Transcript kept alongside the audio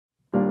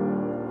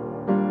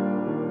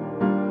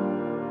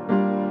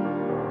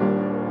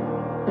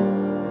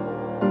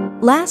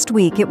Last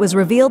week, it was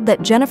revealed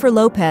that Jennifer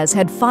Lopez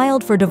had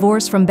filed for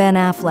divorce from Ben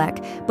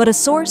Affleck, but a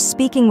source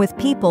speaking with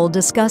People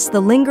discussed the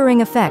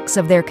lingering effects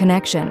of their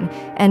connection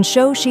and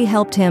shows she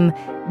helped him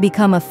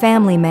become a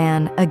family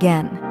man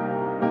again.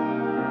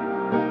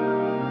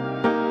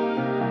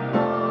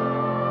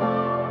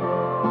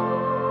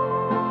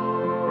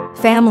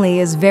 Family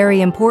is very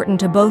important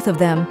to both of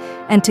them,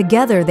 and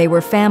together they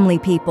were family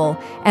people,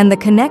 and the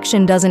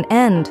connection doesn't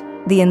end,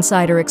 the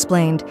insider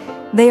explained.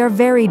 They are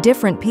very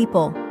different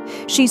people.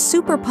 She's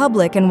super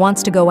public and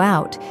wants to go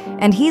out,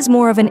 and he's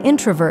more of an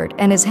introvert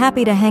and is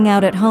happy to hang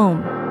out at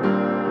home.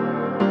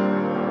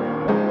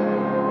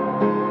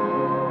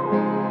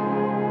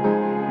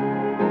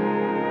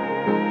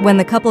 When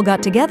the couple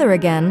got together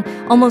again,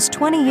 almost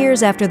 20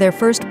 years after their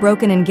first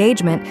broken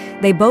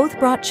engagement, they both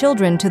brought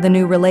children to the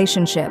new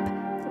relationship.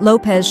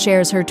 Lopez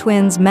shares her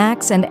twins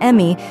Max and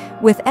Emme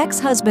with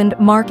ex-husband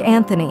Marc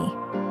Anthony.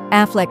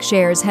 Affleck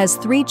has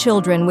 3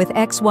 children with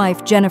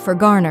ex-wife Jennifer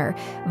Garner,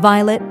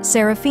 Violet,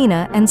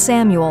 Seraphina, and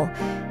Samuel.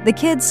 The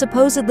kids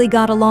supposedly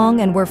got along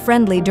and were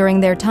friendly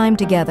during their time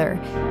together.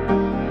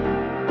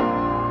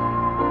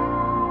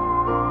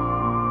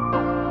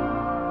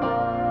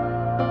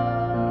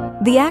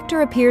 The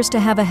actor appears to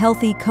have a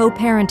healthy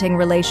co-parenting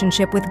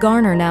relationship with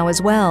Garner now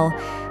as well.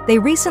 They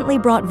recently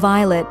brought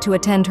Violet to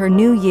attend her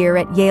new year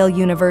at Yale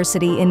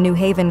University in New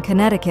Haven,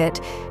 Connecticut,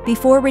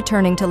 before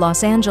returning to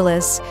Los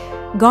Angeles.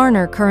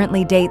 Garner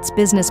currently dates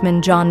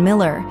businessman John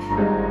Miller.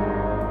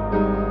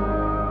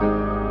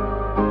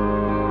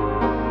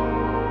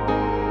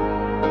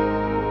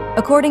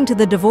 According to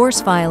the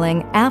divorce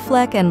filing,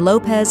 Affleck and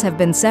Lopez have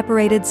been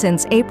separated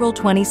since April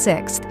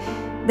 26th.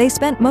 They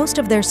spent most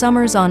of their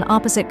summers on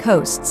opposite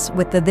coasts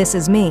with the This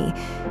Is Me,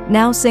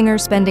 now singer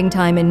spending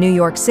time in New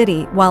York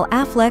City while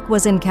Affleck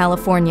was in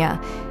California.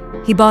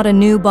 He bought a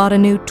new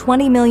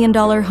 $20 million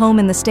home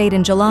in the state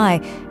in July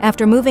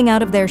after moving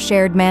out of their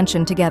shared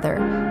mansion together.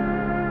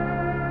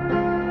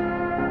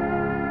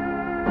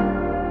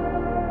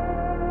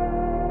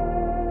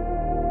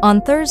 On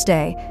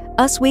Thursday,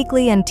 Us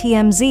Weekly and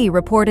TMZ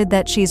reported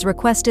that she's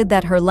requested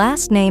that her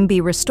last name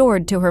be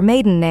restored to her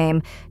maiden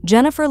name,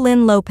 Jennifer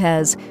Lynn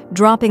Lopez,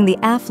 dropping the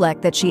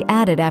Affleck that she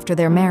added after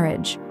their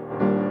marriage.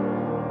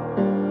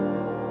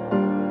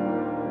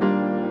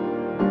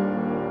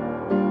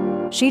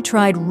 She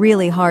tried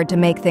really hard to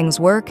make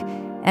things work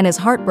and is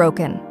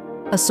heartbroken,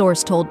 a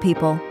source told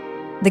People.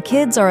 The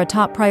kids are a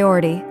top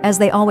priority, as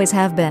they always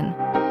have been.